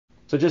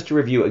So just to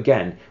review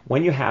again,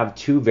 when you have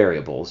two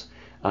variables,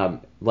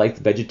 like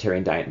the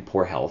vegetarian diet and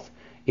poor health,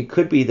 it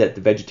could be that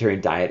the vegetarian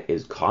diet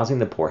is causing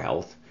the poor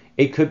health.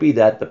 It could be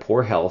that the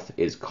poor health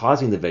is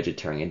causing the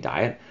vegetarian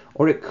diet,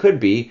 or it could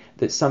be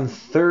that some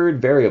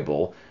third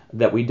variable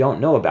that we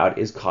don't know about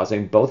is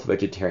causing both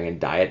vegetarian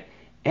diet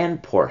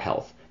and poor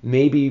health.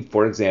 Maybe,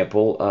 for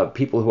example,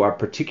 people who are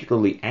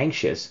particularly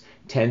anxious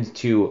tend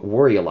to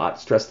worry a lot,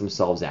 stress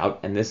themselves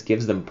out, and this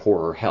gives them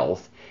poorer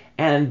health.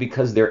 And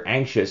because they're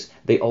anxious,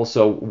 they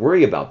also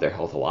worry about their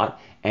health a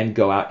lot and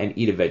go out and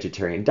eat a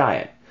vegetarian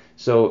diet.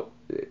 So,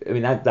 I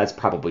mean, that's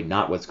probably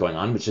not what's going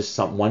on. It's just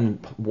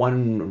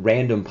one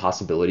random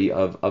possibility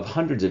of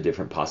hundreds of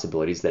different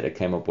possibilities that I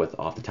came up with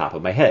off the top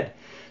of my head.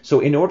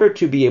 So in order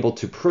to be able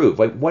to prove,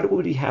 like, what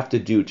would we have to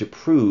do to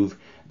prove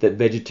that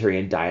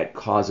vegetarian diet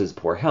causes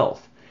poor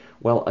health?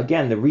 Well,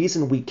 again, the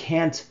reason we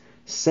can't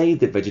say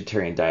that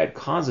vegetarian diet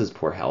causes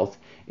poor health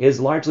is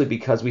largely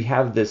because we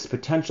have this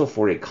potential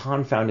for a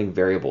confounding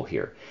variable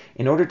here.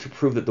 In order to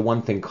prove that the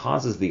one thing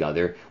causes the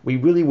other, we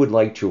really would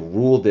like to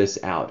rule this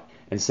out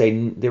and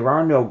say there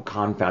are no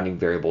confounding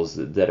variables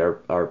that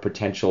are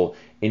potential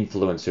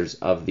influencers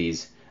of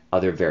these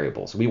other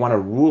variables. We want to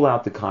rule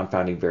out the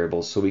confounding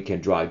variables so we can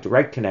draw a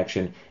direct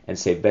connection and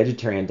say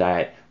vegetarian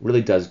diet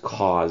really does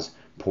cause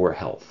poor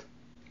health.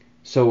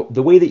 So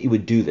the way that you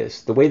would do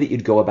this, the way that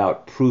you'd go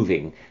about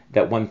proving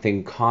that one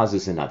thing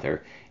causes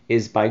another,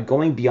 is by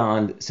going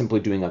beyond simply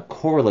doing a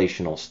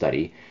correlational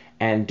study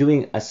and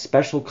doing a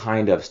special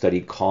kind of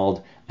study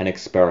called an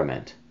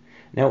experiment.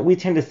 Now, we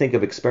tend to think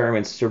of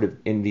experiments sort of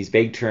in these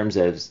vague terms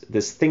as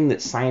this thing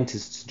that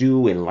scientists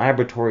do in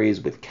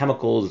laboratories with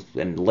chemicals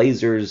and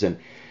lasers, and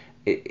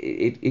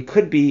it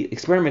could be,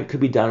 experiment could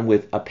be done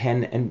with a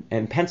pen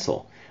and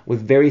pencil,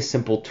 with very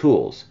simple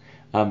tools.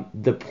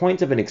 The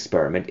point of an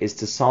experiment is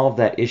to solve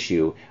that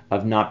issue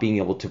of not being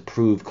able to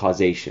prove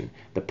causation.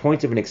 The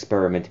point of an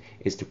experiment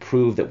is to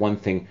prove that one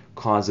thing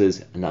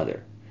causes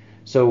another.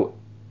 So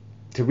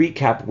to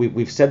recap,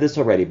 we've said this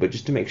already, but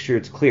just to make sure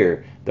it's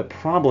clear, the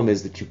problem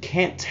is that you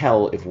can't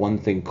tell if one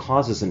thing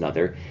causes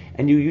another,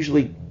 and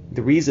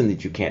the reason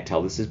that you can't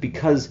tell this is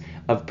because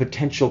of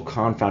potential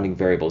confounding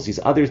variables, these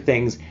other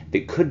things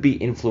that could be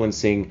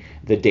influencing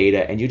the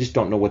data, and you just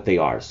don't know what they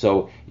are.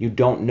 So you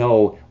don't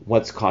know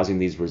what's causing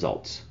these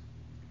results.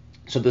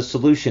 So the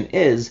solution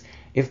is,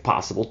 if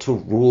possible, to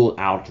rule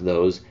out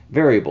those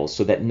variables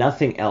so that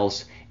nothing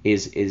else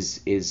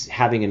is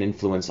having an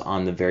influence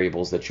on the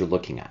variables that you're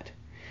looking at.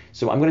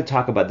 So I'm going to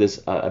talk about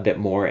this a bit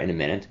more in a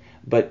minute,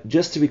 but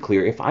just to be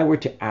clear, if I were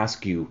to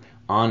ask you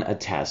on a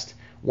test,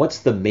 what's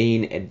the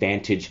main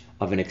advantage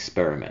of an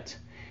experiment?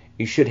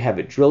 You should have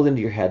it drilled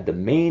into your head. The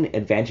main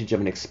advantage of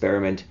an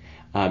experiment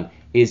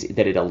is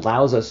that it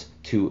allows us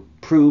to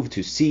prove,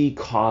 to see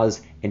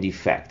cause and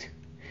effect.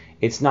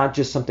 It's not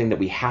just something that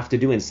we have to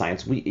do in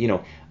science.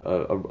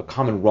 A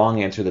common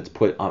wrong answer that's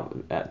put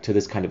to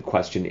this kind of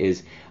question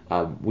is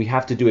we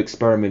have to do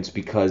experiments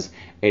because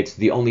it's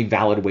the only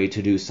valid way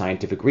to do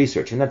scientific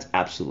research, and that's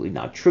absolutely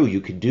not true.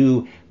 You could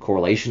do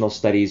correlational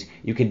studies.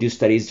 You can do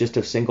studies just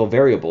of single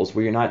variables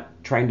where you're not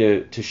trying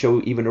to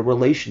show even a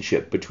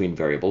relationship between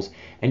variables,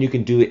 and you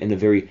can do it in a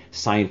very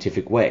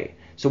scientific way.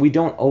 So we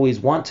don't always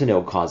want to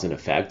know cause and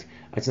effect.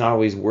 It's not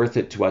always worth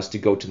it to us to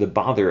go to the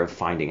bother of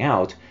finding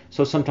out.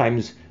 So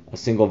sometimes a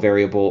single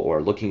variable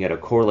or looking at a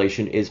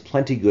correlation is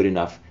plenty good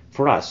enough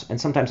for us, and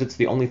sometimes it's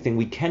the only thing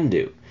we can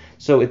do.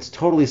 So it's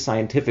totally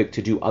scientific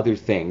to do other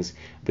things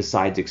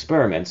besides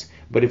experiments,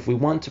 but if we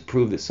want to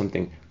prove that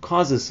something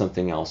causes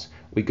something else,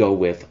 we go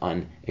with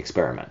an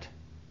experiment.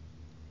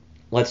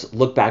 Let's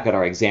look back at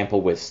our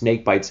example with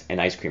snake bites and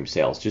ice cream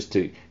sales, just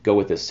to go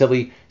with a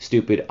silly,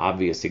 stupid,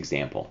 obvious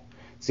example.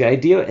 So the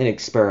idea in an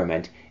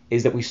experiment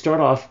is that we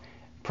start off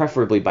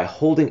preferably by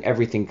holding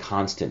everything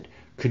constant,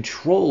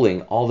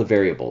 controlling all the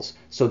variables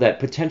so that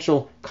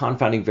potential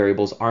confounding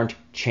variables aren't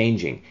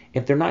changing.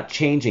 If they're not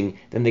changing,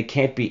 then they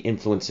can't be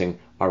influencing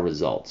our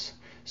results.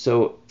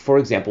 So, for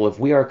example, if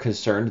we are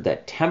concerned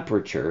that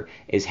temperature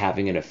is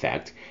having an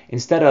effect,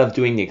 instead of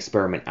doing the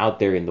experiment out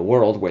there in the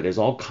world where there's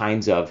all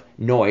kinds of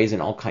noise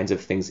and all kinds of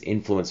things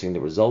influencing the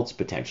results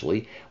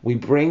potentially, we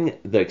bring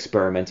the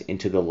experiment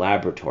into the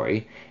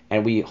laboratory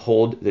and we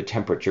hold the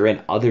temperature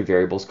and other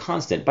variables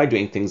constant by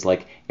doing things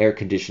like air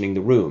conditioning the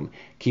room,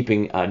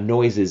 keeping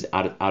noises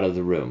out of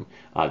the room.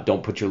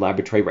 Don't put your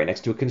laboratory right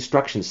next to a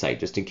construction site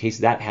just in case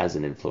that has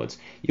an influence.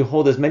 You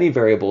hold as many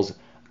variables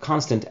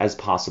constant as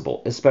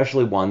possible,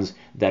 especially ones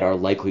that are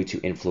likely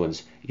to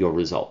influence your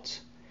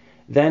results.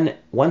 Then,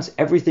 once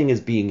everything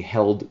is being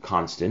held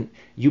constant,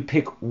 you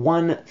pick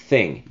one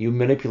thing. You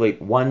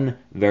manipulate one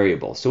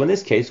variable. So in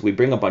this case, we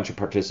bring a bunch of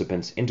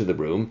participants into the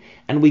room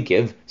and we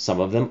give some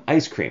of them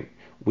ice cream.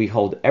 We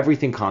hold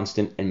everything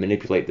constant and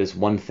manipulate this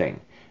one thing.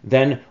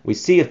 Then we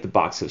see if the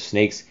box of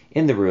snakes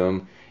in the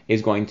room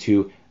is going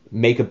to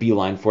make a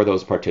beeline for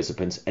those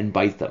participants and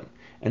bite them.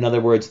 In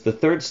other words, the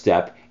third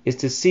step is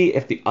to see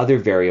if the other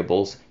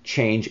variables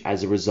change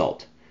as a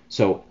result.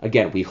 So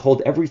again, we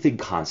hold everything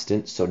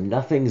constant, so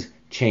nothing's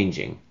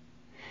changing.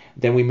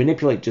 Then we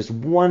manipulate just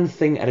one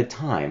thing at a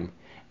time,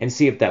 and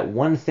see if that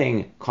one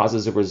thing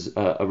causes a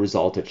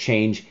result, a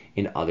change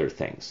in other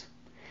things.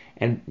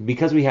 And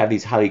because we have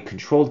these highly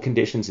controlled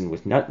conditions in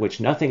which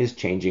nothing is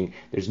changing,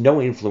 there's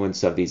no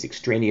influence of these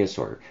extraneous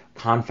or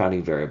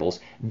confounding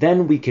variables,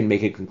 then we can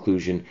make a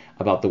conclusion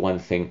about the one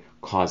thing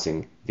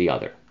causing the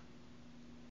other.